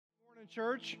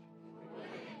Church.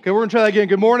 Okay, we're going to try that again.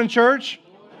 Good morning, church.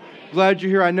 Glad you're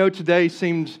here. I know today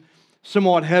seems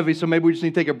somewhat heavy, so maybe we just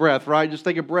need to take a breath, right? Just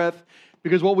take a breath,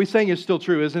 because what we sing is still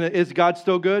true, isn't it? Is God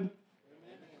still good?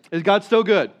 Is God still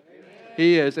good?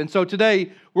 He is. And so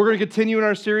today, we're going to continue in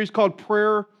our series called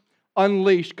Prayer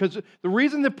Unleashed, because the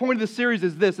reason the point of the series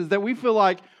is this, is that we feel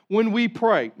like when we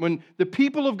pray, when the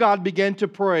people of God begin to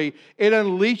pray, it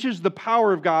unleashes the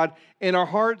power of God in our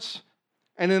hearts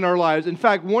and in our lives. In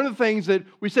fact, one of the things that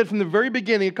we said from the very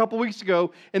beginning a couple weeks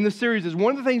ago in the series is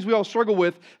one of the things we all struggle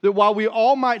with, that while we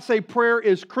all might say prayer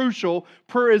is crucial,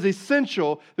 prayer is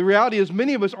essential, the reality is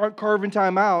many of us aren't carving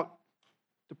time out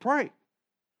to pray.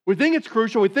 We think it's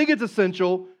crucial, we think it's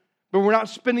essential, but we're not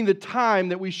spending the time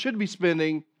that we should be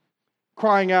spending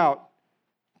crying out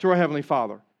to our Heavenly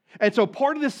Father. And so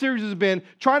part of this series has been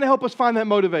trying to help us find that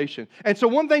motivation. And so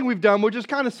one thing we've done, which is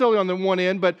kind of silly on the one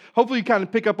end, but hopefully you kind of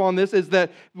pick up on this, is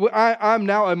that I'm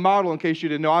now a model, in case you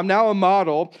didn't know. I'm now a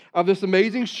model of this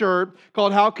amazing shirt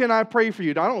called How Can I Pray For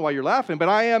You? I don't know why you're laughing, but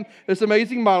I am this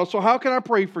amazing model. So how can I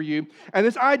pray for you? And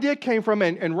this idea came from,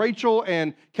 and Rachel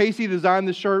and Casey designed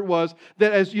the shirt, was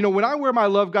that, as you know, when I wear my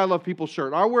Love God, Love People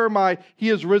shirt, I wear my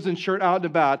He Is Risen shirt out and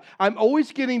about, I'm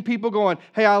always getting people going,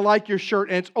 hey, I like your shirt,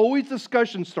 and it's always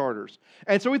discussion starters.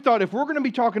 And so we thought, if we're going to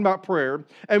be talking about prayer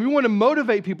and we want to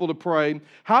motivate people to pray,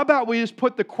 how about we just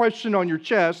put the question on your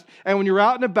chest, and when you're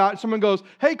out and about, someone goes,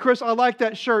 hey, Chris, I like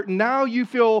that shirt. And now you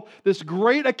feel this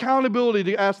great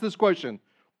accountability to ask this question.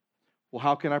 Well,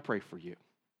 how can I pray for you?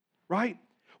 Right?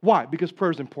 Why? Because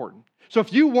prayer is important. So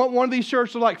if you want one of these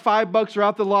shirts, they're like $5 or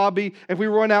out the lobby. If we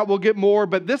run out, we'll get more.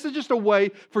 But this is just a way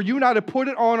for you and I to put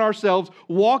it on ourselves,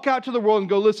 walk out to the world and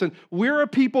go, listen, we're a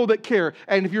people that care.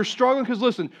 And if you're struggling, because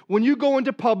listen, when you go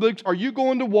into Publix, or you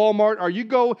go into Walmart, or you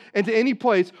go into any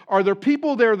place, are there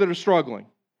people there that are struggling?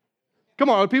 Come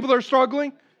on, are there people that are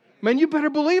struggling? Man, you better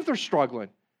believe they're struggling.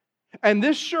 And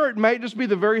this shirt might just be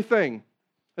the very thing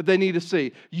that they need to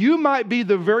see. You might be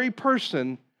the very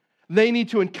person they need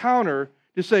to encounter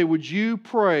to say, would you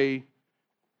pray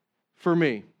for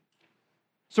me?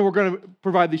 So we're going to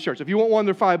provide these shirts. If you want one,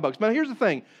 they're $5. Now here's the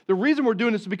thing. The reason we're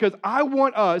doing this is because I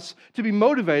want us to be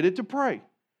motivated to pray.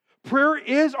 Prayer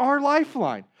is our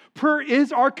lifeline. Prayer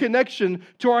is our connection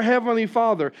to our Heavenly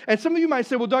Father. And some of you might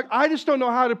say, well, Doug, I just don't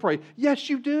know how to pray. Yes,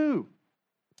 you do.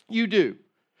 You do.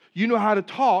 You know how to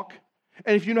talk.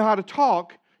 And if you know how to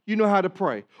talk, you know how to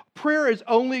pray. Prayer is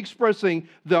only expressing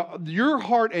your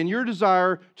heart and your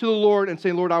desire to the Lord and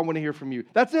saying, Lord, I want to hear from you.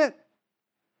 That's it.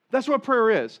 That's what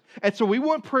prayer is. And so we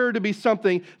want prayer to be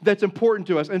something that's important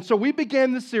to us. And so we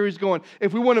began this series going,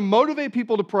 if we want to motivate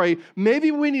people to pray, maybe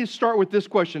we need to start with this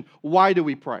question. Why do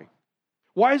we pray?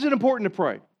 Why is it important to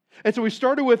pray? And so we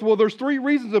started with, well, there's 3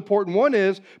 reasons important. One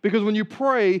is because when you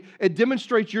pray, it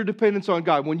demonstrates your dependence on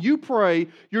God. When you pray,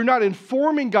 you're not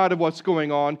informing God of what's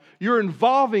going on. You're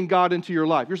involving God into your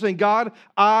life. You're saying, God,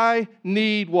 I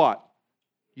need what?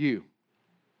 You.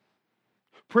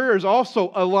 Prayer is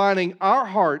also aligning our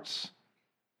hearts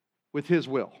with His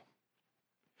will.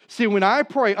 See, when I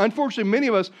pray, unfortunately, many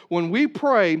of us, when we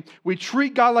pray, we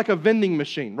treat God like a vending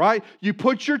machine, right? You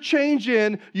put your change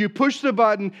in, you push the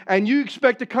button, and you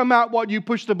expect to come out what you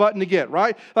push the button to get,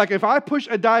 right? Like if I push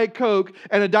a Diet Coke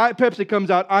and a Diet Pepsi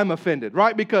comes out, I'm offended,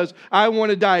 right? Because I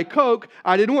wanted Diet Coke.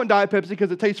 I didn't want Diet Pepsi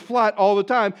because it tastes flat all the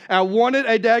time. I wanted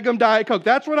a daggum Diet Coke.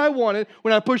 That's what I wanted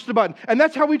when I pushed the button. And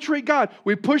that's how we treat God.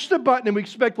 We push the button and we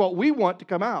expect what we want to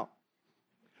come out.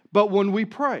 But when we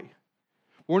pray,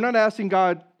 we're not asking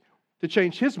God to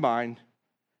change His mind.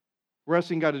 We're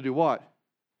asking God to do what?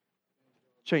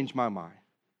 Change my mind.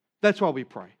 That's why we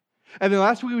pray. And then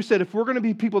last week we said, if we're going to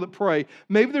be people that pray,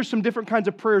 maybe there's some different kinds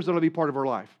of prayers that will be part of our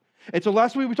life. And so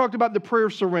last week we talked about the prayer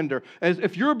of surrender. As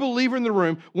if you're a believer in the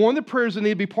room, one of the prayers that need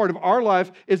to be part of our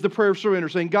life is the prayer of surrender.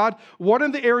 Saying, God, what are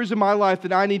the areas of my life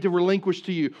that I need to relinquish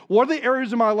to you? What are the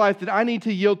areas of my life that I need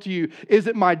to yield to you? Is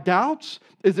it my doubts?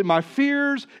 Is it my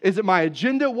fears? Is it my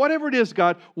agenda? Whatever it is,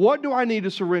 God, what do I need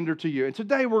to surrender to you? And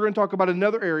today we're going to talk about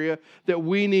another area that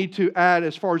we need to add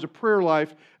as far as a prayer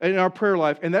life, in our prayer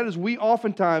life, and that is we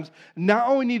oftentimes not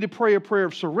only need to pray a prayer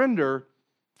of surrender,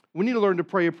 we need to learn to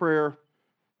pray a prayer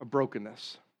of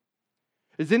brokenness.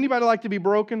 Does anybody like to be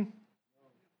broken?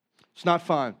 It's not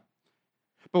fun.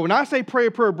 But when I say pray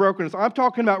a prayer of brokenness, I'm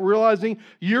talking about realizing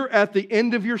you're at the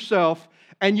end of yourself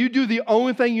and you do the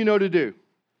only thing you know to do.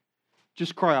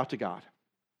 Just cry out to God.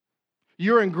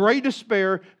 You're in great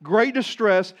despair, great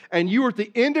distress, and you are at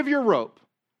the end of your rope.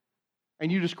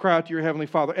 And you just cry out to your Heavenly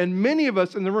Father. And many of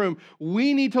us in the room,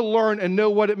 we need to learn and know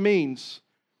what it means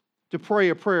to pray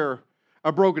a prayer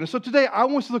of brokenness. So today I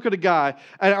want us to look at a guy,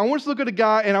 and I want us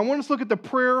to look at the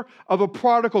prayer of a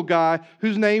prodigal guy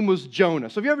whose name was Jonah.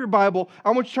 So if you have your Bible, I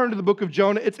want you to turn to the book of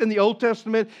Jonah. It's in the Old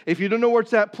Testament. If you don't know where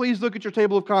it's at, please look at your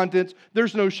table of contents.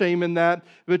 There's no shame in that.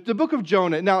 But the book of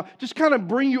Jonah. Now, just kind of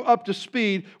bring you up to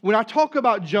speed. When I talk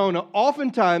about Jonah,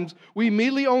 oftentimes we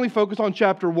immediately only focus on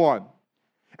chapter 1.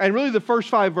 And really the first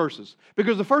 5 verses.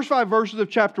 Because the first 5 verses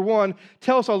of chapter 1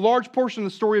 tell us a large portion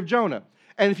of the story of Jonah.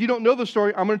 And if you don't know the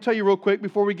story, I'm going to tell you real quick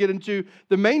before we get into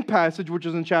the main passage, which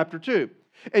is in chapter 2.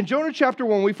 In Jonah chapter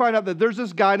 1, we find out that there's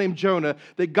this guy named Jonah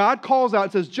that God calls out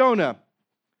and says, Jonah,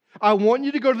 I want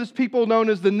you to go to this people known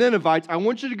as the Ninevites. I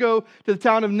want you to go to the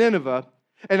town of Nineveh,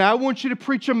 and I want you to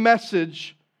preach a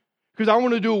message because I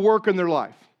want to do a work in their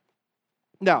life.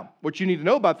 Now, what you need to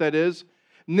know about that is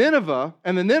Nineveh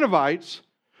and the Ninevites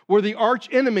were the arch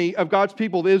enemy of God's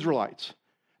people, the Israelites.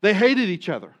 They hated each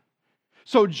other.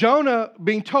 So Jonah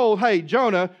being told, hey,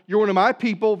 Jonah, you're one of my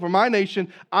people from my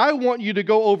nation. I want you to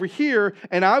go over here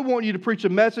and I want you to preach a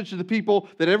message to the people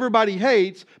that everybody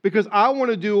hates because I want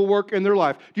to do a work in their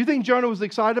life. Do you think Jonah was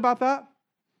excited about that?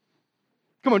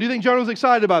 Come on, do you think Jonah was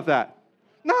excited about that?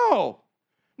 No,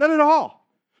 not at all.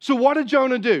 So what did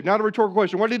Jonah do? Not a rhetorical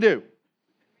question. What did he do?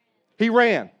 He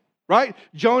ran, right?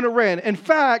 Jonah ran. In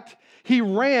fact, he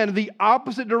ran the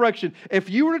opposite direction. If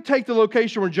you were to take the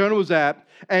location where Jonah was at,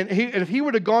 and if he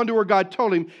would have gone to where God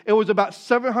told him, it was about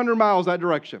 700 miles that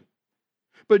direction.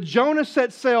 But Jonah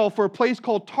set sail for a place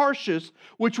called Tarshish,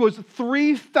 which was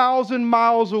 3,000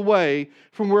 miles away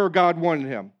from where God wanted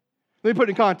him. Let me put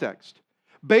it in context.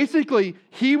 Basically,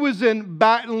 he was in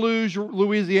Baton Rouge,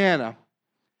 Louisiana.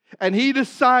 And he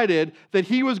decided that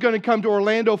he was going to come to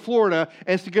Orlando, Florida,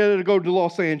 and to go to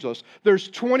Los Angeles. There's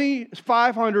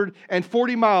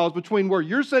 2,540 miles between where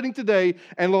you're sitting today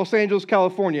and Los Angeles,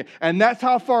 California. And that's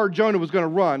how far Jonah was going to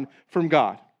run from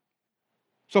God.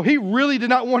 So he really did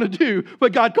not want to do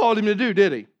what God called him to do,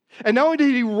 did he? And not only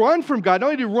did he run from God, not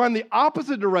only did he run the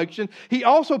opposite direction, he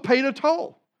also paid a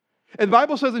toll. And the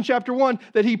Bible says in chapter 1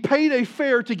 that he paid a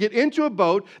fare to get into a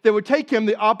boat that would take him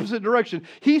the opposite direction.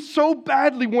 He so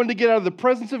badly wanted to get out of the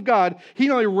presence of God, he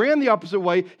not only ran the opposite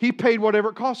way, he paid whatever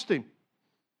it cost him.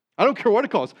 I don't care what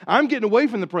it costs. I'm getting away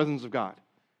from the presence of God.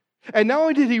 And not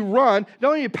only did he run, not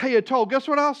only did he pay a toll, guess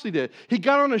what else he did? He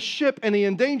got on a ship and he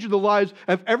endangered the lives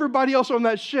of everybody else on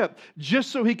that ship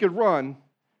just so he could run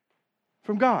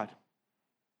from God.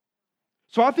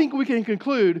 So I think we can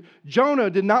conclude Jonah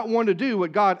did not want to do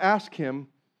what God asked him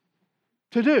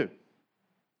to do.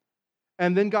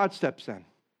 And then God steps in.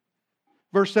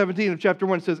 Verse 17 of chapter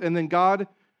 1 says, and then God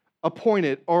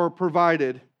appointed or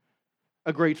provided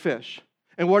a great fish.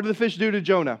 And what did the fish do to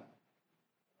Jonah?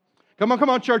 Come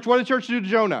on, church. What did the church do to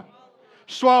Jonah?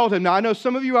 Swallowed him. Now, I know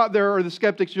some of you out there are the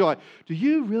skeptics. You're like, do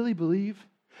you really believe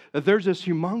that there's this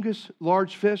humongous,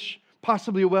 large fish,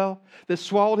 possibly a whale, that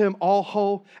swallowed him all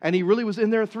whole, and he really was in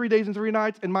there 3 days and 3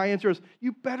 nights? And my answer is,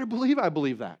 you better believe I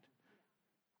believe that.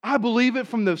 I believe it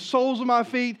from the soles of my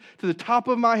feet to the top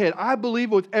of my head. I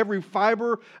believe it with every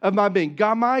fiber of my being.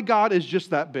 God, my God is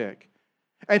just that big.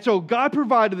 And so God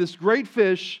provided this great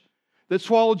fish that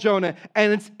swallowed Jonah,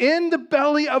 and it's in the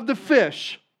belly of the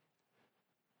fish.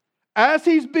 As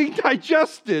he's being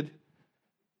digested,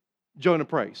 Jonah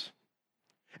prays.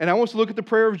 And I want us to look at the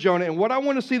prayer of Jonah. And what I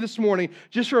want to see this morning,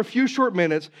 just for a few short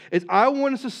minutes, is I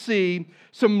want us to see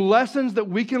some lessons that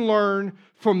we can learn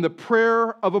from the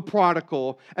prayer of a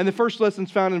prodigal. And the first lesson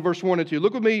is found in verse 1 and 2.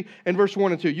 Look with me in verse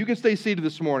 1 and 2. You can stay seated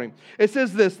this morning. It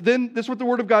says this. Then, this is what the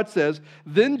Word of God says.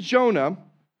 Then Jonah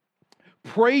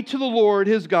prayed to the Lord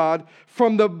his God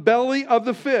from the belly of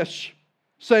the fish,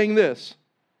 saying this,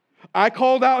 I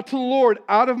called out to the Lord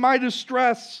out of my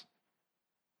distress,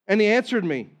 and he answered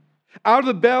me. Out of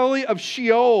the belly of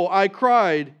Sheol I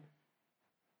cried,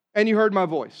 and you heard my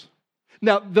voice.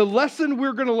 Now, the lesson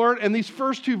we're going to learn in these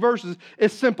first 2 verses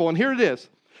is simple, and here it is.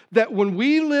 That when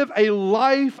we live a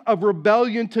life of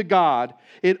rebellion to God,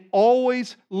 it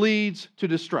always leads to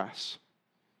distress.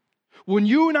 When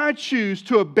you and I choose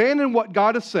to abandon what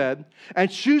God has said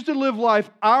and choose to live life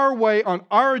our way on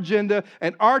our agenda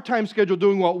and our time schedule,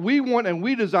 doing what we want and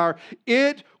we desire,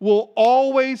 it will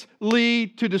always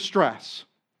lead to distress.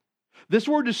 This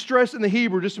word distress in the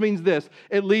Hebrew just means this.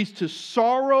 It leads to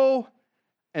sorrow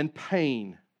and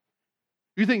pain.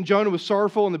 You think Jonah was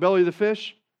sorrowful in the belly of the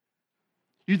fish?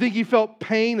 You think he felt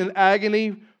pain and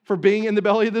agony for being in the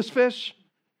belly of this fish?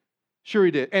 Sure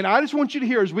he did. And I just want you to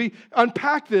hear as we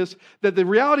unpack this, that the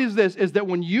reality is this, is that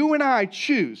when you and I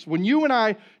choose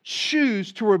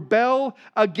to rebel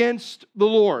against the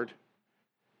Lord,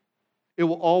 it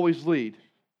will always lead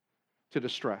to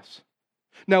distress.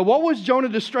 Now, what was Jonah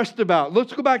distressed about?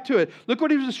 Let's go back to it. Look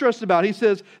what he was distressed about. He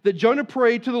says that Jonah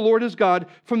prayed to the Lord his God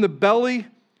from the belly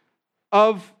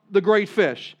of the great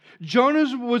fish.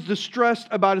 Jonah was distressed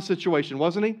about his situation,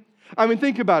 wasn't he? I mean,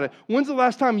 think about it. When's the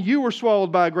last time you were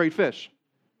swallowed by a great fish?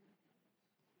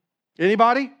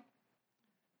 Anybody?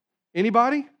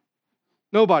 Anybody?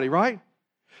 Nobody, right?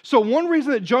 So one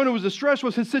reason that Jonah was distressed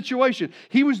was his situation.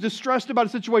 He was distressed about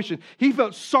his situation. He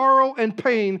felt sorrow and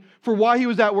pain for why he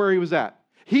was at where he was at.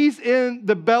 He's in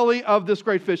the belly of this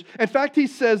great fish. In fact, he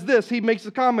says this. He makes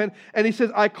a comment, and he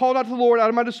says, I called out to the Lord out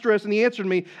of my distress, and he answered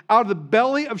me out of the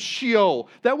belly of Sheol.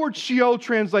 That word Sheol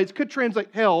could translate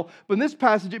hell, but in this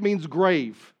passage it means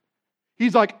grave.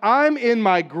 He's like, I'm in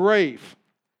my grave.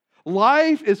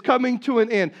 Life is coming to an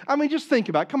end. I mean, just think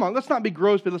about it. Come on, let's not be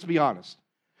gross, but let's be honest.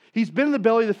 He's been in the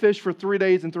belly of the fish for 3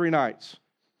 days and 3 nights.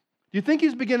 Do you think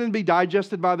he's beginning to be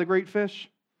digested by the great fish?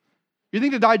 Do you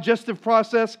think the digestive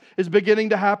process is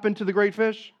beginning to happen to the great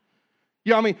fish?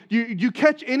 Yeah, I mean, you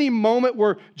catch any moment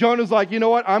where Jonah's like, you know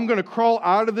what, I'm going to crawl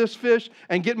out of this fish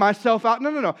and get myself out.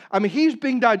 No. I mean, he's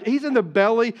in the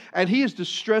belly and he is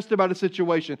distressed about a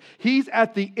situation. He's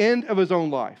at the end of his own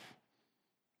life.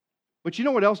 But you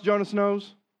know what else Jonah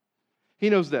knows? He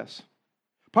knows this.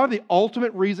 Probably the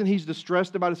ultimate reason he's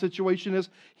distressed about a situation is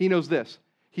he knows this.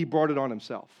 He brought it on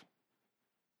himself.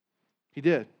 He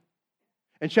did.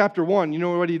 In chapter 1, you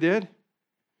know what he did?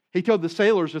 He told the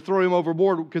sailors to throw him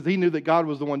overboard because he knew that God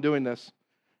was the one doing this.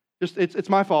 It's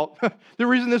my fault. The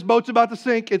reason this boat's about to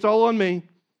sink, it's all on me.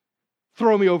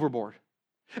 Throw me overboard.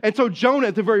 And so Jonah,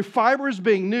 at the very fiber of his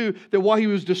being, knew that while he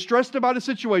was distressed about his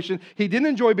situation, he didn't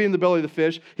enjoy being in the belly of the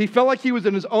fish. He felt like he was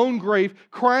in his own grave,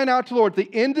 crying out to the Lord.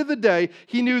 At the end of the day,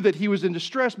 he knew that he was in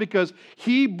distress because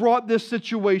he brought this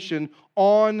situation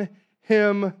on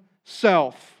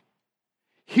himself.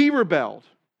 He rebelled,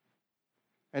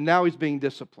 and now he's being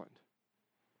disciplined.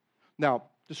 Now,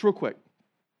 just real quick.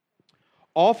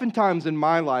 Oftentimes in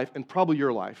my life, and probably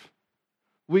your life,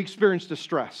 we experience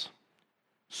distress,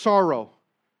 sorrow,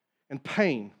 and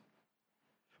pain.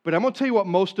 But I'm going to tell you what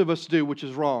most of us do, which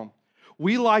is wrong.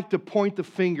 We like to point the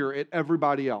finger at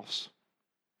everybody else.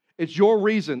 It's your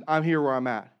reason I'm here where I'm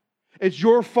at. It's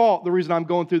your fault, the reason I'm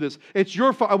going through this. It's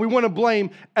your fault. We want to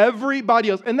blame everybody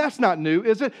else. And that's not new,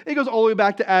 is it? It goes all the way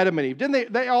back to Adam and Eve.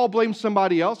 Didn't they all blame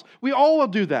somebody else? We all will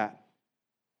do that.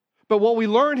 But what we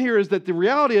learn here is that the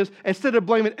reality is, instead of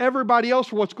blaming everybody else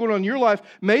for what's going on in your life,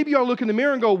 maybe you ought to look in the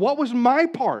mirror and go, what was my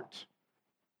part?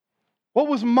 What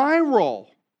was my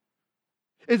role?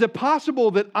 Is it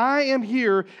possible that I am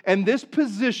here in this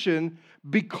position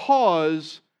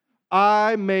because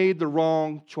I made the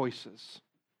wrong choices?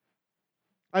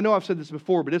 I know I've said this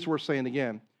before, but it's worth saying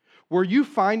again. Where you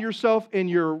find yourself in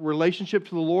your relationship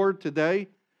to the Lord today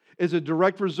is a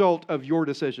direct result of your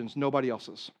decisions, nobody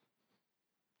else's.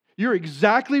 You're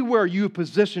exactly where you have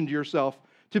positioned yourself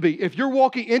to be. If you're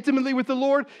walking intimately with the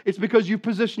Lord, it's because you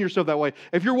position yourself that way.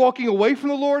 If you're walking away from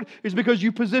the Lord, it's because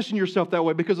you position yourself that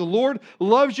way. Because the Lord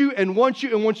loves you and wants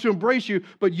to embrace you,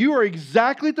 but you are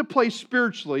exactly at the place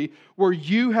spiritually where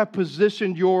you have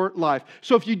positioned your life.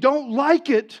 So if you don't like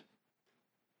it,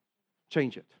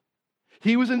 change it.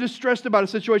 He was in distress about a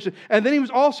situation. And then he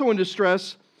was also in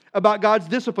distress about God's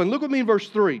discipline. Look with me in verse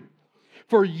 3.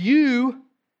 For you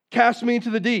cast me into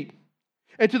the deep,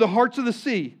 and to the hearts of the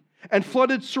sea, and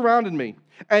flooded surrounded me.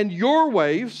 And your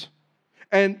waves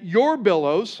and your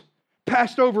billows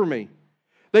passed over me.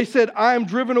 They said, I am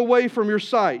driven away from your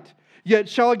sight.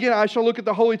 Yet I shall look at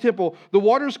the holy temple. The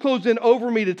waters closed in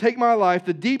over me to take my life.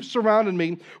 The deep surrounded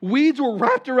me. Weeds were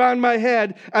wrapped around my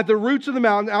head at the roots of the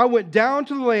mountain. I went down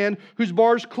to the land whose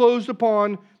bars closed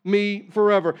upon me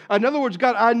forever. In other words,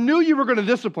 God, I knew you were going to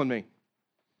discipline me.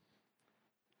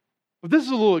 But this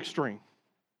is a little extreme.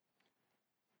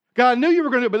 God, I knew you were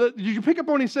going to do it, but did you pick up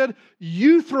on what he said?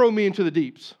 You throw me into the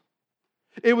deeps.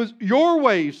 It was your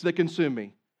waves that consumed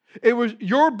me. It was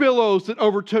your billows that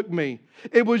overtook me.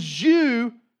 It was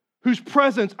you whose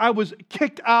presence I was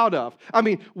kicked out of. I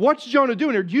mean, what's Jonah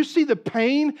doing here? Do you see the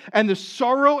pain and the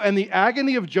sorrow and the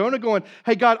agony of Jonah going,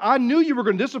 hey, God, I knew you were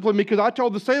going to discipline me because I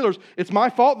told the sailors it's my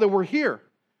fault that we're here.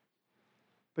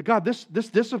 But God, this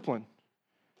discipline,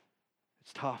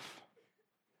 it's tough.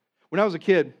 When I was a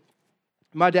kid,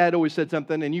 my dad always said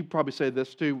something, and you probably say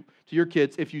this too to your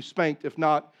kids, if you spanked, if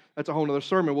not, that's a whole other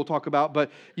sermon we'll talk about.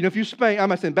 But, if you spank, I'm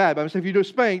not saying bad, but I'm saying if you do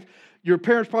spanked, your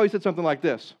parents probably said something like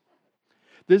this.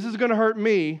 This is going to hurt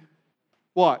me.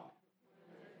 What?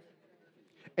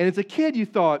 And as a kid, you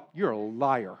thought, you're a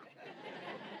liar.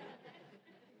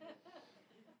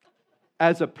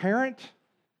 As a parent,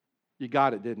 you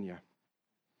got it, didn't you?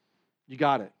 You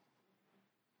got it.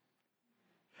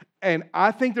 And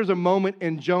I think there's a moment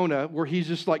in Jonah where he's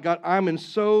just like, God, I'm in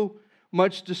so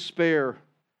much despair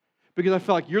because I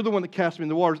feel like you're the one that cast me in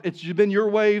the waters. It's been your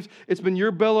waves. It's been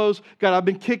your billows. God, I've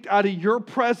been kicked out of your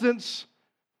presence.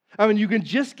 I mean, you can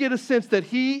just get a sense that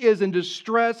he is in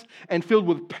distress and filled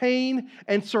with pain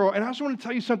and sorrow. And I just want to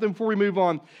tell you something before we move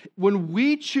on. When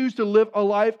we choose to live a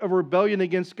life of rebellion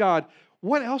against God,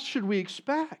 what else should we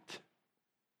expect?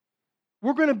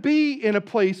 We're going to be in a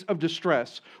place of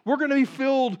distress. We're going to be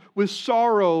filled with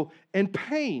sorrow and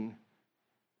pain.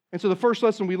 And so the first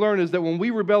lesson we learn is that when we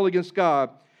rebel against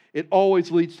God, it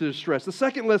always leads to distress. The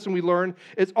second lesson we learn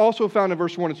is also found in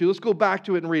verse 1 and 2. Let's go back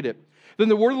to it and read it. Then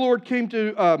the word of the Lord came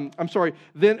to,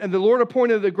 and the Lord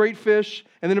appointed a great fish.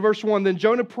 And then in verse 1, then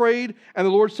Jonah prayed, and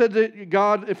the Lord said to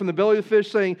God from the belly of the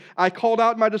fish, saying, I called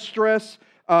out my distress,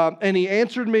 and he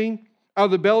answered me. Out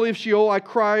of the belly of Sheol I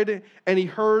cried, and he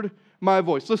heard my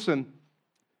voice. Listen,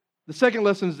 the second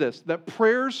lesson is this, that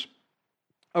prayers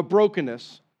of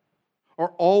brokenness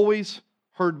are always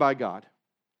heard by God.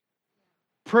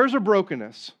 Prayers of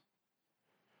brokenness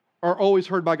are always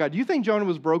heard by God. Do you think Jonah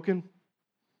was broken?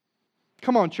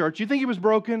 Come on, church. You think he was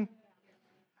broken?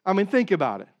 I mean, think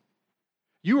about it.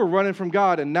 You were running from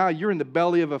God, and now you're in the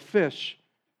belly of a fish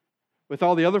with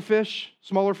all the other fish,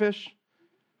 smaller fish,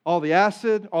 all the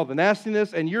acid, all the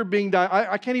nastiness, and you're being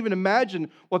I can't even imagine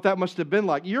what that must have been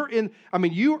like. You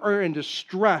are in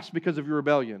distress because of your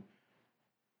rebellion.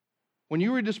 When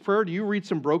you read this prayer, do you read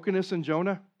some brokenness in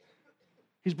Jonah?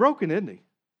 He's broken, isn't he?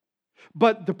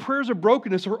 But the prayers of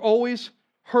brokenness are always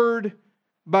heard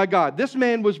by God. This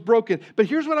man was broken. But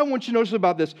here's what I want you to notice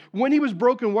about this. When he was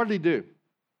broken, what did he do?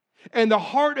 In the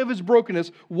heart of his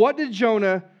brokenness, what did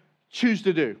Jonah choose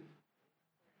to do?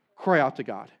 Cry out to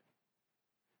God.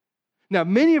 Now,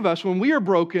 many of us, when we are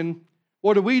broken,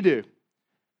 what do?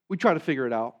 We try to figure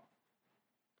it out.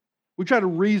 We try to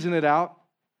reason it out.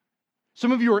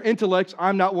 Some of you are intellects.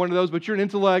 I'm not one of those, but you're an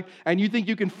intellect, and you think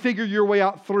you can figure your way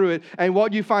out through it, and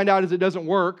what you find out is it doesn't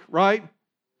work, right?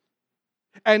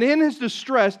 And in his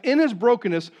distress, in his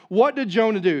brokenness, what did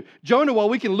Jonah do? Jonah, well,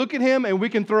 we can look at him and we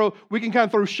can kind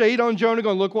of throw shade on Jonah,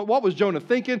 going, look, what was Jonah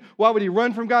thinking? Why would he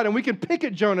run from God? And we can pick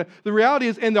at Jonah. The reality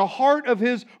is, in the heart of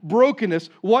his brokenness,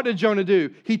 what did Jonah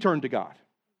do? He turned to God.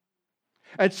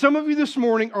 And some of you this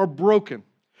morning are broken.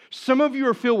 Some of you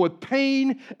are filled with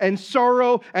pain and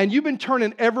sorrow, and you've been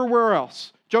turning everywhere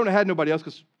else. Jonah had nobody else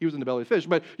because he was in the belly of the fish,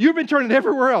 but you've been turning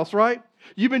everywhere else, right?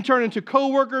 You've been turning to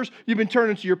coworkers, you've been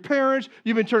turning to your parents,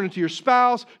 you've been turning to your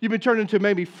spouse, you've been turning to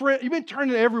maybe friends, you've been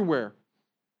turning everywhere.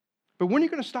 But when are you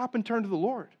going to stop and turn to the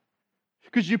Lord?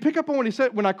 Because you pick up on what he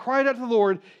said, when I cried out to the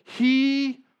Lord,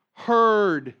 he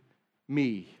heard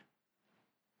me.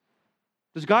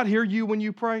 Does God hear you when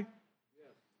you pray?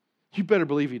 You better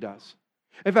believe he does.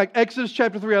 In fact, Exodus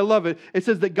chapter 3, I love it. It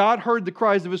says that God heard the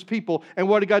cries of his people, and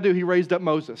what did God do? He raised up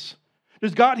Moses.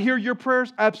 Does God hear your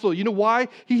prayers? Absolutely. You know why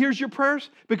he hears your prayers?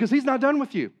 Because he's not done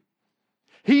with you.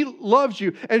 He loves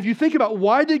you. And if you think about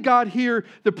why did God hear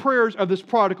the prayers of this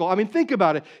prodigal? I mean, think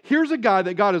about it. Here's a guy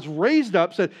that God has raised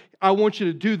up, said, I want you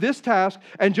to do this task.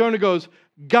 And Jonah goes,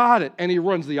 got it. And he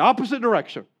runs the opposite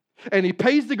direction. And he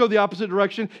pays to go the opposite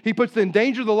direction. He puts in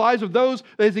danger the lives of those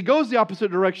as he goes the opposite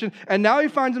direction. And now he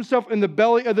finds himself in the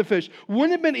belly of the fish.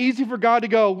 Wouldn't it have been easy for God to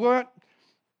go, what?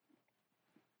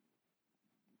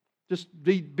 Just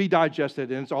be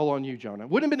digested, and it's all on you, Jonah.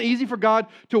 Wouldn't it have been easy for God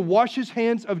to wash his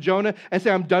hands of Jonah and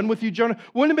say, I'm done with you, Jonah?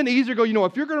 Wouldn't it have been easier to go,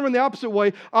 if you're going to run the opposite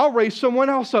way, I'll raise someone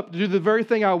else up to do the very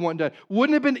thing I want done?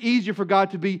 Wouldn't it have been easier for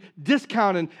God to be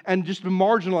discounted and just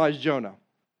marginalize Jonah?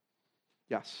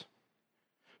 Yes.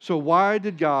 So why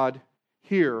did God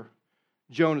hear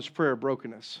Jonah's prayer of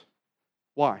brokenness?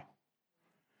 Why?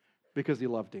 Because he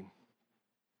loved him.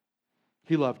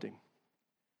 He loved him.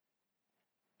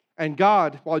 And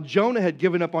God, while Jonah had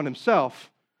given up on himself,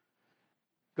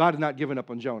 God had not given up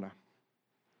on Jonah.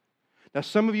 Now,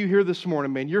 some of you here this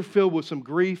morning, man, you're filled with some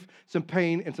grief, some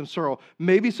pain, and some sorrow.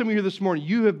 Maybe some of you here this morning,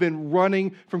 you have been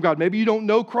running from God. Maybe you don't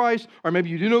know Christ, or maybe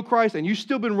you do know Christ, and you've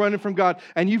still been running from God,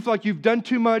 and you feel like you've done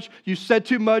too much, you've said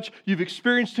too much, you've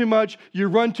experienced too much,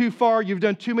 you've run too far, you've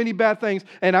done too many bad things.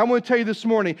 And I want to tell you this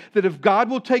morning that if God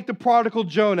will take the prodigal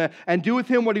Jonah and do with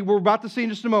him what we're about to see in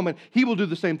just a moment, he will do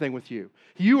the same thing with you.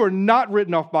 You are not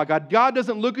written off by God. God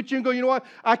doesn't look at you and go, you know what?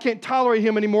 I can't tolerate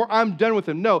him anymore. I'm done with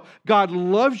him. No, God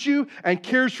loves you and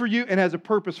cares for you and has a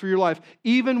purpose for your life,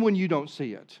 even when you don't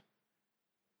see it.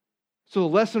 So the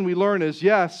lesson we learn is,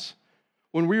 yes,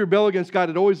 when we rebel against God,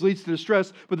 it always leads to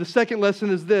distress. But the second lesson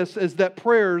is this, is that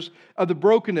prayers of the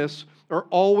brokenness are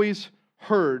always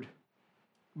heard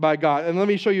by God. And let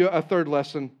me show you a third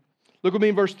lesson. Look with me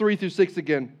in verse 3 through 6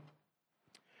 again.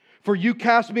 For you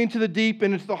cast me into the deep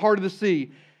and into the heart of the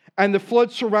sea, and the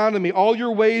flood surrounded me. All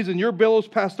your waves and your billows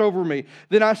passed over me.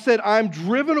 Then I said, I am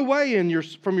driven away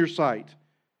from your sight.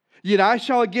 Yet I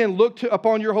shall again look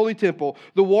upon your holy temple.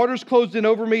 The waters closed in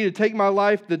over me to take my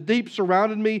life. The deep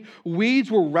surrounded me. Weeds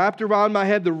were wrapped around my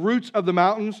head, the roots of the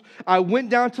mountains. I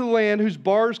went down to the land whose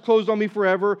bars closed on me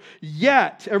forever.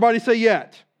 Yet, everybody say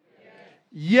yet.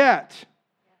 Yet,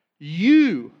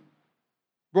 you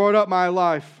brought up my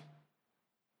life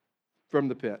from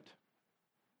the pit.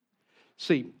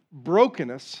 See,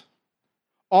 brokenness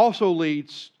also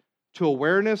leads to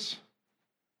awareness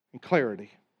and clarity.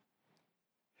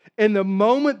 In the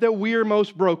moment that we are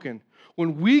most broken,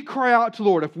 when we cry out to the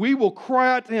Lord, if we will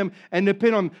cry out to Him and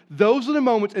depend on Him, those are the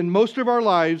moments in most of our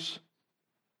lives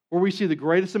where we see the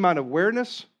greatest amount of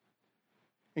awareness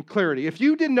and clarity. If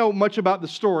you didn't know much about the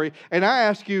story, and I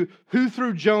ask you who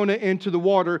threw Jonah into the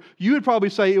water, you would probably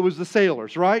say it was the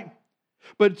sailors, right?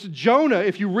 But it's Jonah,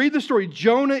 if you read the story,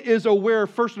 Jonah is aware,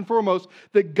 first and foremost,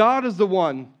 that God is the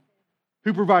one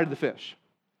who provided the fish.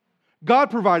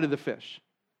 God provided the fish.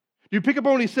 You pick up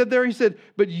on what he said there? He said,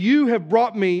 but you have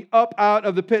brought me up out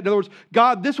of the pit. In other words,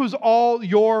 God, this was all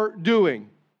your doing.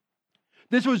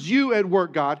 This was you at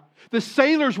work, God. The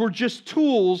sailors were just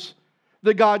tools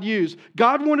that God used.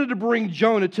 God wanted to bring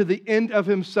Jonah to the end of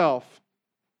himself.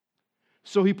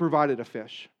 So He provided a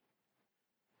fish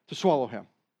to swallow him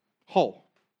whole.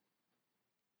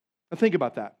 Now think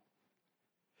about that.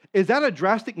 Is that a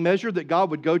drastic measure that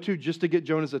God would go to just to get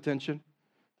Jonah's attention?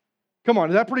 Come on,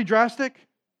 is that pretty drastic?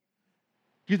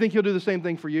 Do you think He'll do the same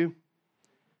thing for you? Do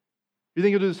you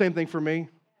think He'll do the same thing for me?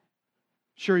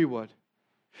 Sure He would.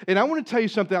 And I want to tell you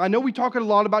something. I know we talk a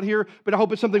lot about here, but I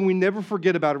hope it's something we never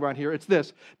forget about around here. It's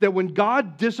this, that when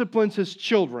God disciplines His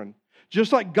children,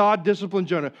 just like God disciplined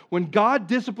Jonah, when God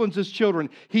disciplines His children,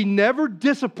 He never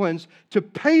disciplines to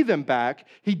pay them back.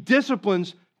 He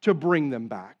disciplines to bring them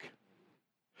back.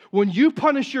 When you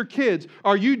punish your kids,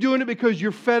 are you doing it because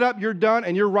you're fed up, you're done,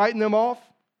 and you're writing them off?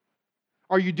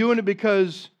 Are you doing it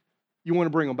because you want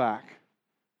to bring them back?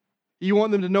 You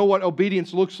want them to know what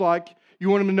obedience looks like. You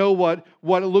want them to know what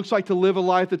it looks like to live a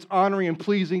life that's honoring and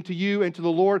pleasing to you and to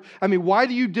the Lord. I mean, why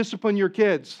do you discipline your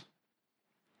kids?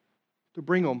 To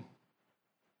bring them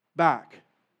back.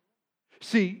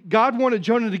 See, God wanted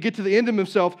Jonah to get to the end of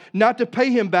himself, not to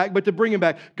pay him back, but to bring him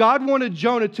back. God wanted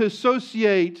Jonah to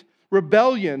associate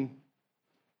rebellion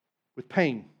with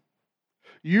pain.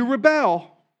 You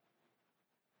rebel,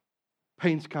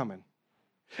 pain's coming.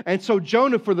 And so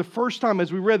Jonah, for the first time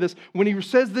as we read this, when he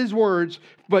says these words,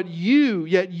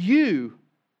 yet you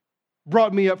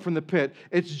brought me up from the pit,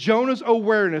 it's Jonah's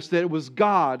awareness that it was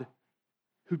God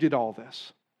who did all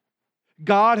this.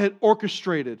 God had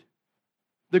orchestrated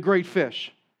the great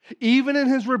fish. Even in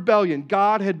his rebellion,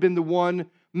 God had been the one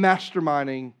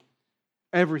masterminding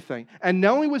everything. And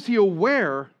not only was he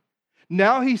aware,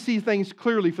 now he sees things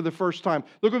clearly for the first time.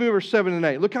 Look at me, verse 7 and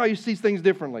 8. Look how he sees things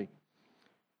differently.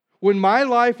 When my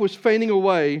life was fading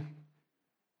away,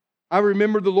 I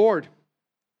remembered the Lord.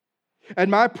 And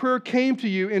my prayer came to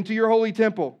you into your holy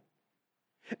temple.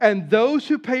 And those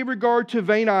who pay regard to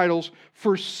vain idols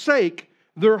forsake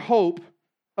their hope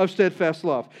of steadfast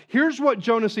love. Here's what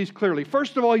Jonah sees clearly.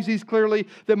 First of all, he sees clearly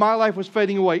that my life was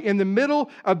fading away. In the middle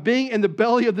of being in the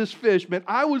belly of this fish, man,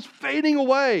 I was fading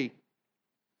away.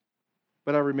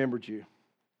 But I remembered you.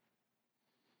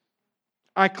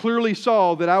 I clearly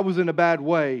saw that I was in a bad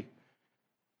way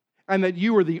and that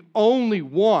you were the only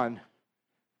one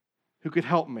who could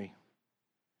help me.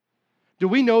 Do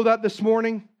we know that this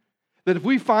morning? That if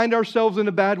we find ourselves in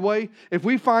a bad way, if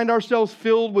we find ourselves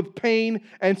filled with pain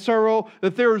and sorrow,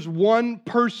 that there is one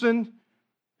person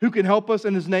who can help us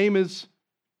and His name is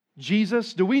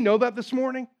Jesus? Do we know that this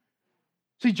morning?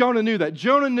 See, Jonah knew that.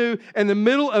 Jonah knew in the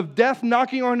middle of death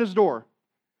knocking on his door,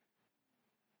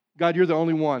 God, you're the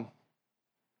only one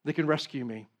that can rescue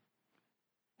me.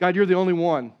 God, you're the only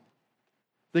one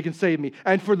that can save me.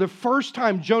 And for the first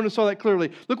time, Jonah saw that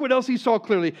clearly. Look what else he saw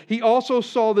clearly. He also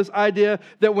saw this idea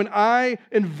that when I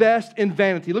invest in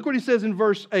vanity, look what he says in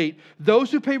verse 8. Those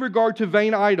who pay regard to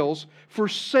vain idols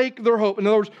forsake their hope. In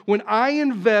other words, when I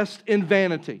invest in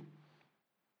vanity,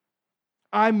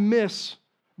 I miss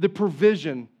the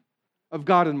provision of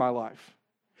God in my life.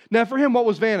 Now, for him, what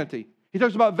was vanity? He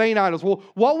talks about vain idols. Well,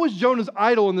 what was Jonah's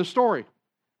idol in this story?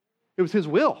 It was his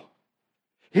will.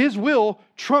 His will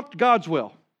trumped God's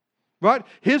will. Right?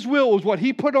 His will was what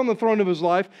he put on the throne of his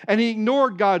life, and he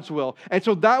ignored God's will. And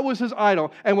so that was his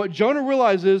idol. And what Jonah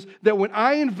realizes that when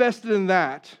I invested in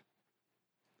that,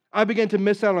 I began to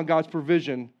miss out on God's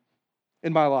provision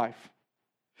in my life.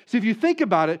 See, if you think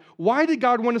about it, why did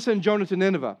God want to send Jonah to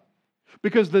Nineveh?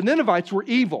 because the Ninevites were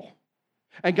evil.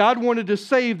 And God wanted to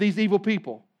save these evil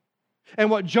people. And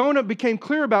what Jonah became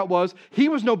clear about was he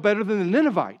was no better than the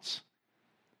Ninevites.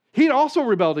 He'd also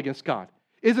rebelled against God.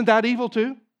 Isn't that evil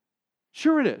too?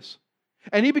 Sure it is.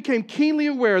 And he became keenly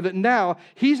aware that now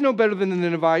he's no better than the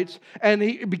Ninevites, and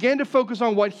he began to focus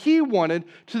on what he wanted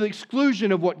to the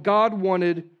exclusion of what God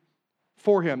wanted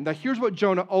for him. Now here's what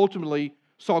Jonah ultimately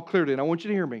saw clearly, and I want you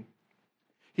to hear me.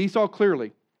 He saw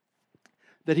clearly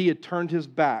that he had turned his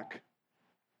back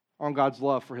on God's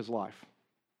love for his life.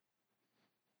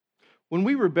 When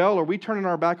we rebel, are we turning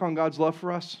our back on God's love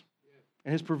for us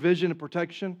and His provision and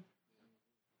protection?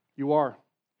 You are.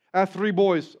 I have 3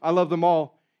 boys. I love them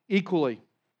all equally,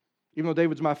 even though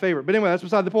David's my favorite. But anyway, that's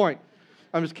beside the point.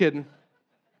 I'm just kidding,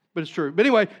 but it's true. But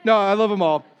anyway, no, I love them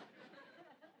all.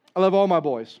 I love all my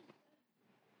boys.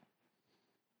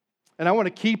 And I want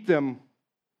to keep them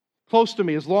close to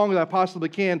me as long as I possibly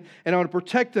can, and I want to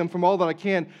protect them from all that I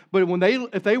can. But when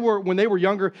they were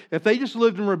younger, if they just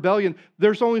lived in rebellion,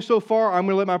 there's only so far I'm going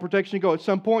to let my protection go. At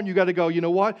some point, you got to go, you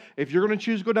know what? If you're going to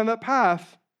choose to go down that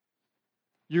path,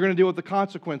 you're going to deal with the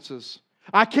consequences.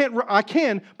 I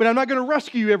can, but I'm not going to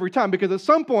rescue you every time, because at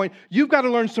some point, you've got to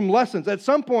learn some lessons. At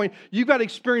some point, you've got to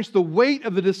experience the weight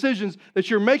of the decisions that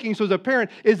you're making. So as a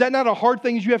parent, is that not a hard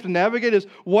thing you have to navigate? Is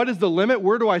what is the limit?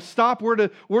 Where do I stop? Where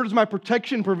does my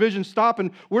protection provision stop?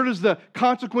 And where does the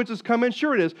consequences come in?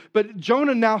 Sure it is. But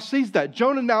Jonah now sees that.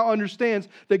 Jonah now understands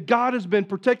that God has been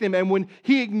protecting him. And when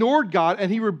he ignored God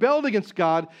and he rebelled against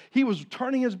God, he was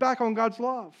turning his back on God's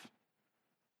love.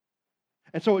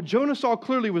 And so what Jonah saw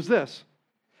clearly was this: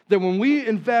 that when we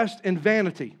invest in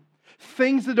vanity,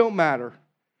 things that don't matter,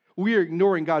 we are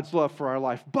ignoring God's love for our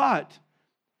life. But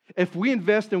if we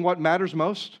invest in what matters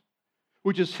most,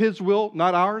 which is His will,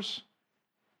 not ours,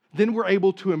 then we're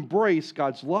able to embrace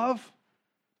God's love,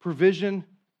 provision,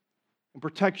 and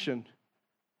protection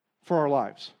for our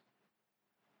lives.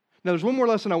 Now, there's one more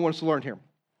lesson I want us to learn here.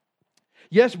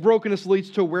 Yes, brokenness leads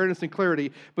to awareness and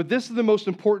clarity, but this is the most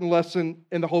important lesson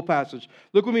in the whole passage.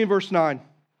 Look with me in verse 9.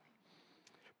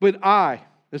 But I,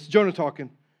 this is Jonah talking,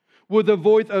 with a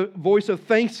voice of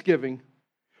thanksgiving,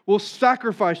 will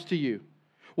sacrifice to you.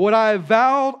 What I have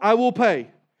vowed, I will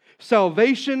pay.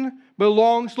 Salvation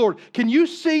belongs to the Lord. Can you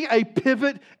see a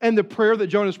pivot in the prayer that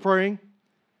Jonah is praying?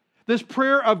 This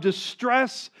prayer of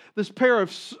distress, this prayer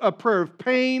of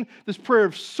pain, this prayer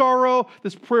of sorrow,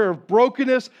 this prayer of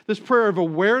brokenness, this prayer of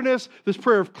awareness, this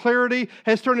prayer of clarity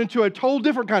has turned into a total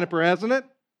different kind of prayer, hasn't it?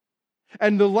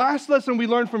 And the last lesson we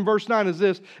learned from verse 9 is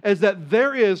this, is that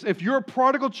there is, if you're a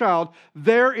prodigal child,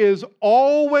 there is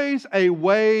always a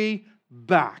way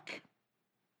back.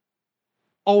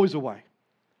 Always a way.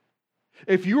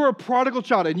 If you're a prodigal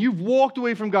child and you've walked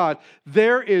away from God,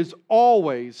 there is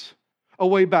always a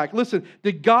way back. Listen,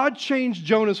 did God change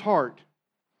Jonah's heart?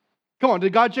 Come on,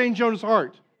 did God change Jonah's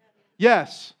heart?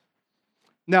 Yes.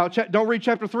 Now, don't read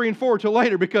chapter 3 and 4 till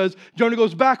later, because Jonah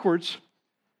goes backwards.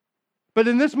 But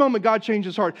in this moment, God changed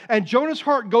his heart. And Jonah's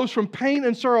heart goes from pain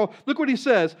and sorrow. Look what he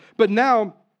says. But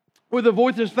now, with a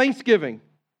voice of thanksgiving,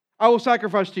 I will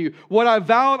sacrifice to you. What I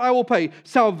vowed, I will pay.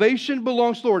 Salvation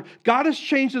belongs to the Lord. God has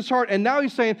changed his heart. And now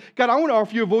he's saying, God, I want to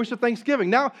offer you a voice of thanksgiving.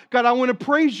 Now, God, I want to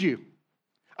praise you.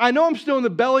 I know I'm still in the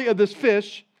belly of this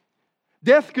fish.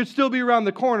 Death could still be around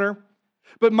the corner.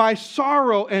 But my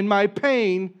sorrow and my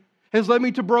pain has led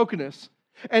me to brokenness.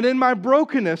 And in my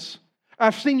brokenness,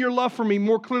 I've seen your love for me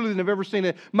more clearly than I've ever seen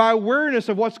it. My awareness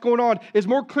of what's going on is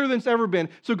more clear than it's ever been.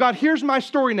 So God, here's my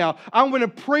story now. I'm going to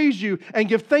praise you and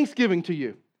give thanksgiving to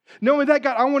you. Not only that,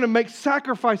 God, I want to make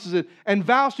sacrifices and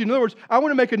vows to you. In other words, I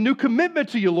want to make a new commitment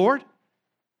to you, Lord.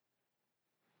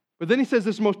 But then he says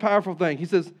this most powerful thing. He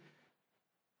says,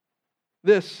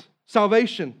 this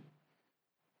salvation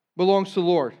belongs to the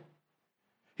Lord.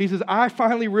 He says, I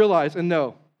finally realize and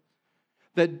know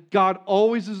that God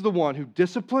always is the one who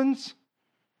disciplines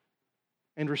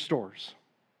and restores.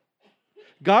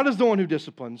 God is the one who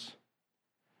disciplines,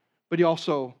 but He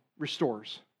also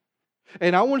restores.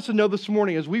 And I want us to know this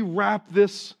morning, as we wrap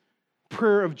this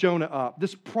prayer of Jonah up,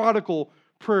 this prodigal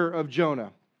prayer of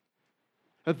Jonah,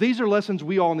 that these are lessons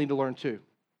we all need to learn too.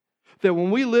 That when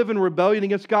we live in rebellion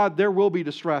against God, there will be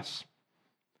distress,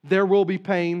 there will be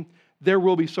pain, there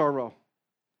will be sorrow.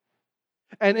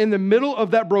 And in the middle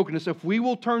of that brokenness, if we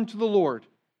will turn to the Lord,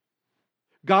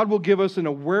 God will give us an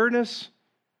awareness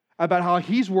about how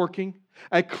He's working,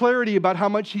 a clarity about how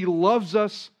much He loves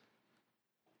us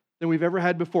than we've ever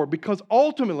had before. Because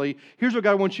ultimately, here's what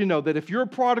God wants you to know, that if you're a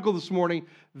prodigal this morning,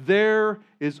 there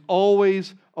is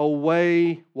always a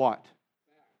way, what?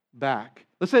 Back.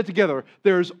 Let's say it together.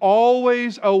 There's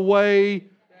always a way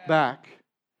back.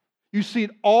 You see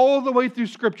it all the way through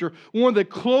Scripture. One of the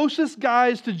closest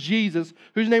guys to Jesus,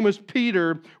 whose name was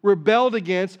Peter, rebelled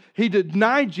against. He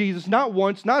denied Jesus not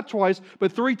once, not twice,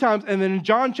 but 3 times. And then in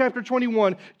John chapter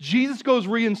 21, Jesus goes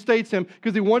reinstates him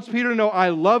because he wants Peter to know, I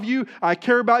love you, I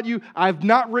care about you, I've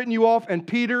not written you off. And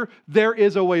Peter, there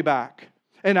is a way back.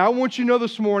 And I want you to know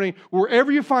this morning,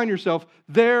 wherever you find yourself,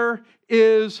 there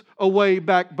is a way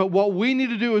back. But what we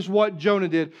need to do is what Jonah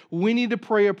did. We need to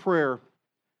pray a prayer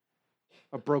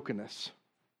of brokenness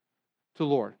to the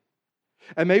Lord.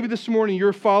 And maybe this morning you're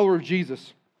a follower of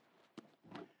Jesus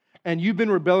and you've been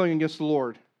rebelling against the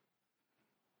Lord.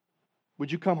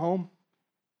 Would you come home?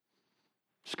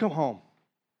 Just come home.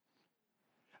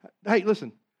 Hey,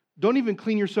 listen, don't even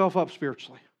clean yourself up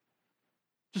spiritually.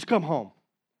 Just come home.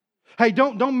 Hey,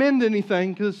 don't mend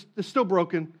anything because it's still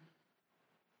broken.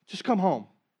 Just come home.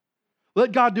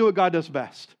 Let God do what God does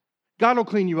best. God will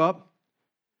clean you up.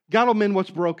 God will mend what's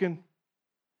broken.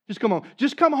 Just come home.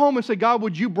 Just come home and say, God,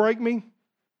 would you break me?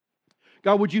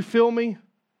 God, would you fill me?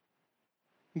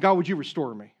 And God, would you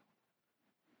restore me?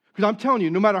 Because I'm telling you,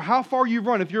 no matter how far you've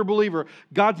run, if you're a believer,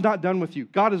 God's not done with you.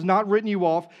 God has not written you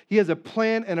off. He has a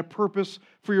plan and a purpose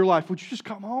for your life. Would you just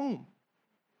come home?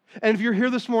 And if you're here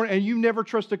this morning and you've never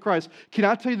trusted Christ, can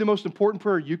I tell you the most important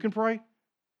prayer you can pray?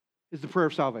 Is the prayer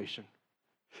of salvation.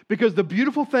 Because the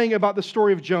beautiful thing about the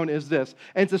story of Jonah is this,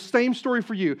 and it's the same story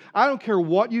for you. I don't care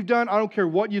what you've done. I don't care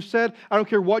what you've said. I don't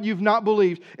care what you've not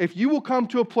believed. If you will come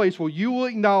to a place where you will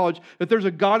acknowledge that there's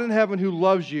a God in heaven who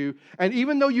loves you, and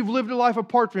even though you've lived a life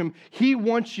apart from Him, He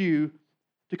wants you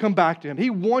to come back to Him. He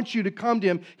wants you to come to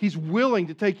Him. He's willing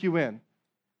to take you in.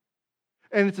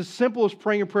 And it's as simple as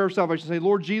praying a prayer of salvation. Say,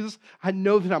 Lord Jesus, I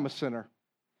know that I'm a sinner.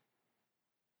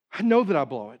 I know that I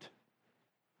blow it.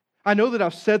 I know that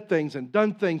I've said things and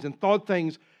done things and thought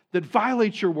things that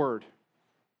violate your word.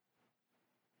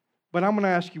 But I'm going to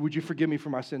ask you, would you forgive me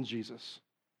for my sins, Jesus?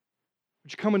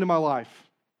 Would you come into my life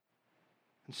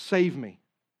and save me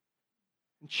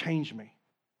and change me?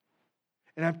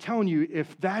 And I'm telling you,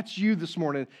 if that's you this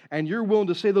morning and you're willing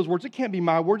to say those words, it can't be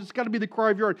my words, it's got to be the cry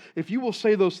of your heart. If you will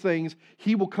say those things,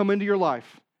 He will come into your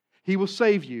life. He will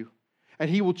save you and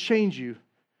He will change you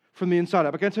from the inside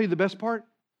out. But can I tell you the best part?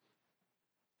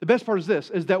 The best part is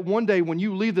this, is that one day when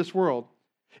you leave this world,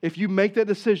 if you make that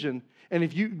decision, and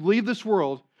if you leave this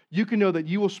world, you can know that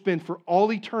you will spend for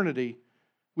all eternity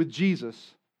with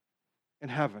Jesus in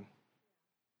heaven.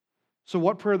 So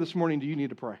what prayer this morning do you need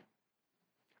to pray?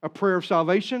 A prayer of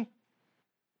salvation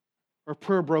or a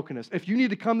prayer of brokenness? If you need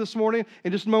to come this morning,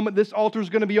 in just a moment, this altar is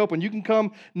going to be open. You can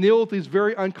come, kneel with these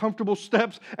very uncomfortable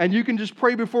steps, and you can just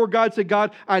pray before God. Say,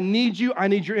 God, I need you. I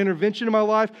need your intervention in my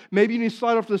life. Maybe you need to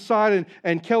slide off to the side,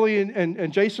 and Kelly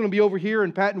and Jason will be over here,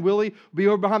 and Pat and Willie will be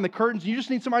over behind the curtains. You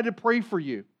just need somebody to pray for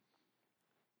you.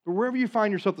 But wherever you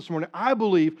find yourself this morning, I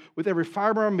believe with every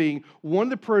fiber of my being, one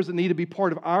of the prayers that need to be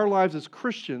part of our lives as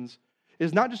Christians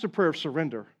is not just a prayer of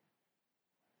surrender,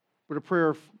 but a prayer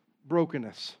of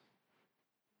brokenness.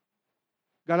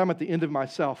 God, I'm at the end of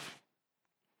myself.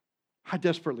 I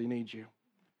desperately need you.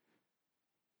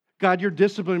 God, you're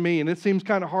disciplining me, and it seems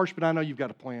kind of harsh, but I know you've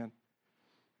got a plan.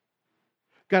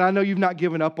 God, I know you've not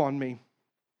given up on me.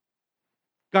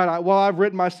 God, while I've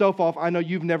written myself off, I know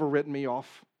you've never written me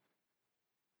off.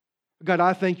 God,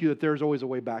 I thank you that there's always a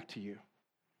way back to you.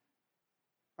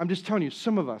 I'm just telling you,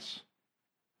 some of us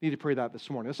need to pray that this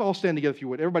morning. Let's all stand together if you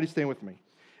would. Everybody stand with me.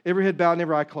 Every head bowed and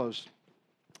every eye closed.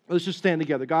 Let's just stand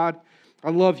together. God, I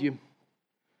love you.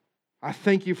 I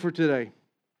thank you for today.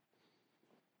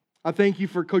 I thank you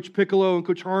for Coach Piccolo and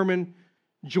Coach Harmon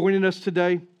joining us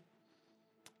today.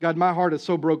 God, my heart is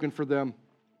so broken for them.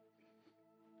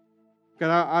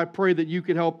 God, I pray that you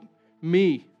could help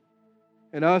me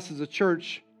and us as a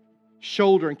church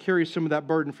shoulder and carry some of that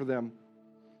burden for them.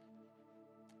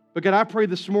 But God, I pray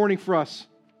this morning for us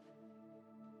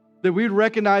that we would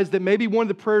recognize that maybe one of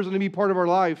the prayers that need to be part of our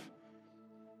life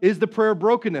is the prayer of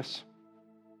brokenness.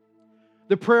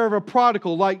 The prayer of a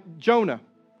prodigal like Jonah,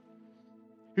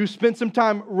 who spent some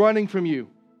time running from you,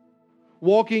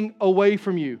 walking away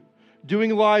from you,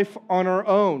 doing life on our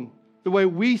own, the way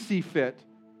we see fit,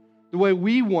 the way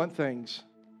we want things.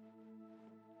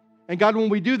 And God, when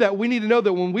we do that, we need to know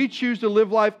that when we choose to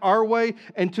live life our way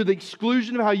and to the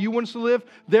exclusion of how you want us to live,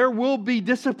 there will be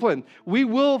discipline. We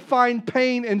will find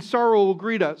pain and sorrow will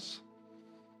greet us.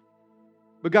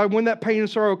 But God, when that pain and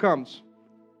sorrow comes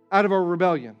out of our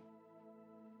rebellion,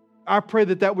 I pray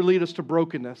that that would lead us to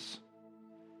brokenness.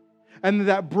 And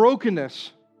that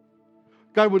brokenness,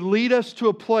 God, would lead us to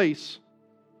a place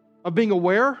of being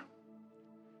aware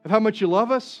of how much you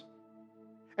love us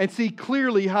and see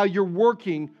clearly how you're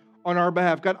working on our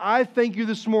behalf. God, I thank you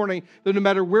this morning that no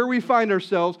matter where we find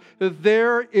ourselves, that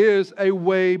there is a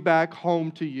way back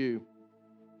home to you.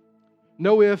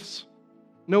 No ifs,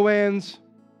 no ands,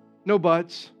 no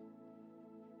buts.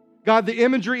 God, the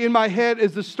imagery in my head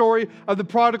is the story of the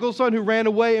prodigal son who ran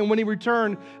away, and when he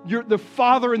returned, the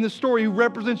father in the story who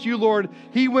represents you, Lord,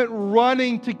 he went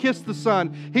running to kiss the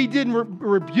son. He didn't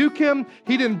rebuke him.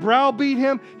 He didn't browbeat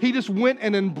him. He just went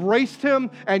and embraced him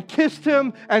and kissed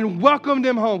him and welcomed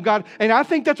him home, God. And I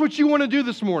think that's what you want to do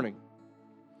this morning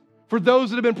for those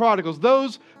that have been prodigals,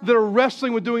 those that are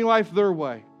wrestling with doing life their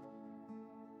way.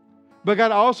 But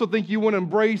God, I also think you want to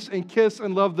embrace and kiss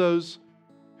and love those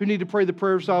who need to pray the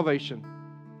prayer of salvation,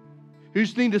 who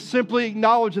just need to simply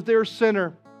acknowledge that they're a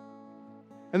sinner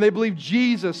and they believe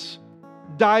Jesus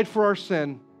died for our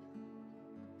sin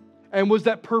and was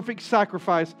that perfect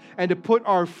sacrifice, and to put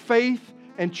our faith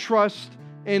and trust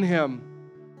in Him.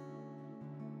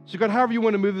 So God, however you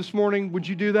want to move this morning, would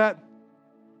you do that?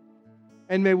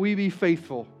 And may we be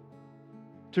faithful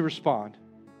to respond.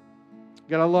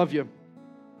 God, I love you,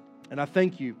 and I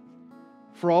thank you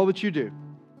for all that you do.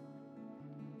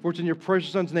 For it's in your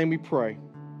precious Son's name we pray.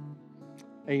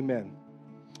 Amen.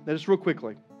 Now, just real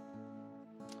quickly,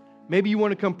 maybe you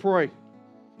want to come pray.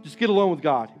 Just get alone with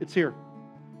God. It's here.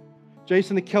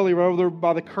 Jason and Kelly right over there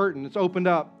by the curtain. It's opened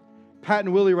up. Pat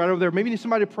and Willie right over there. Maybe you need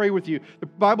somebody to pray with you. The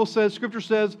Bible says, Scripture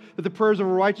says, that the prayers of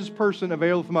a righteous person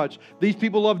availeth much. These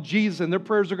people love Jesus, and their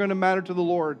prayers are going to matter to the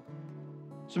Lord.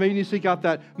 So maybe you need to seek out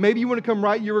that. Maybe you want to come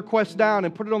write your request down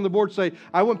and put it on the board. Say,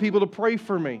 I want people to pray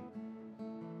for me.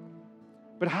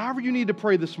 But however you need to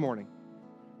pray this morning,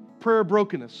 prayer of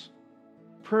brokenness,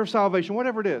 prayer of salvation,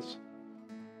 whatever it is,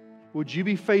 would you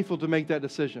be faithful to make that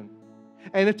decision?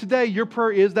 And if today your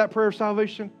prayer is that prayer of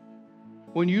salvation,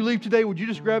 when you leave today, would you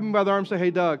just grab me by the arm and say,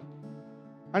 hey, Doug,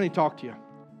 I need to talk to you.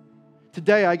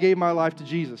 Today I gave my life to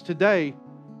Jesus. Today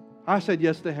I said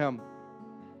yes to Him.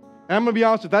 And I'm going to be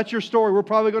honest, if that's your story, we're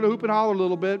probably going to hoop and holler a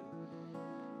little bit.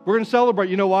 We're going to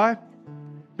celebrate. You know why?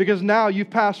 Because now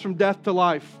you've passed from death to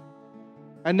life.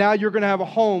 And now you're going to have a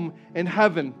home in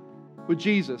heaven with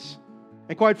Jesus.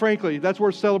 And quite frankly, that's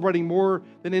worth celebrating more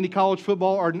than any college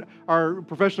football or our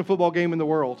professional football game in the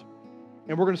world.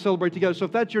 And we're going to celebrate together. So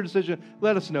if that's your decision,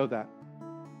 let us know that.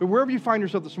 But wherever you find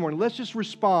yourself this morning, let's just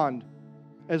respond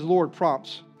as the Lord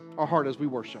prompts our heart as we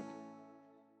worship.